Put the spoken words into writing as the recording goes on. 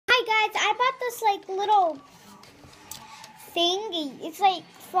guys, I bought this like little thing. It's like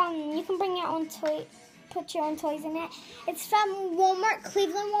from, you can bring your own toy, put your own toys in it. It's from Walmart,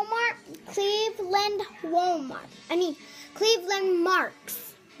 Cleveland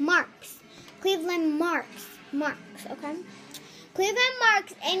Marks, okay? Cleveland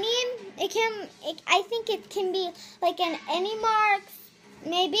Marks, I think it can be like in any Marks,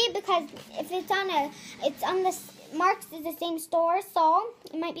 maybe, because if it's on the Marks is the same store, so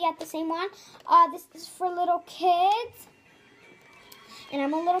it might be at the same one. This is for little kids, and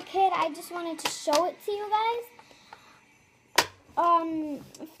I'm a little kid. I just wanted to show it to you guys,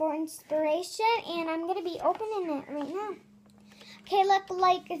 for inspiration, and I'm gonna be opening it right now. Okay, look,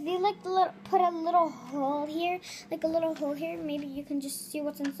 like if you put a little hole here, maybe you can just see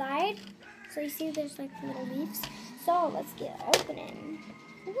what's inside. So you see there's like little leaves. So let's get opening.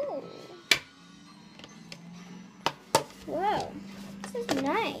 Ooh. Whoa, this is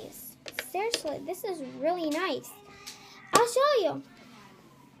nice. Seriously, this is really nice. I'll show you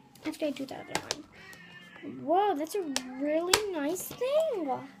after I do the other one. Whoa, that's a really nice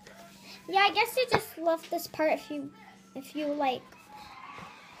thing. Yeah, I guess you just left this part if you like.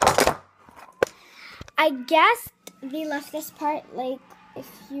 I guess they left this part like if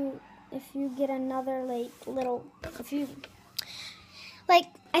you get another like little, if you like,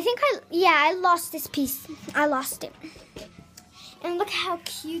 I lost this piece. I lost it. And look how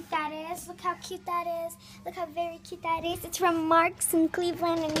cute that is. Look how cute that is. Look how very cute that is. It's from Marks in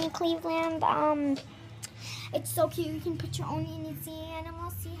Cleveland, and in Cleveland, it's so cute. You can put your own Indian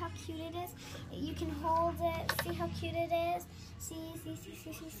animal. See how cute it is. You can hold it. See how cute it is. See. You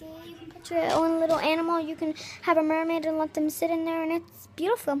can put your own little animal. You can have a mermaid and let them sit in there, and it's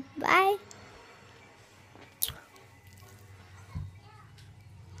beautiful. Bye.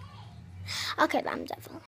 Okay, I'm definitely.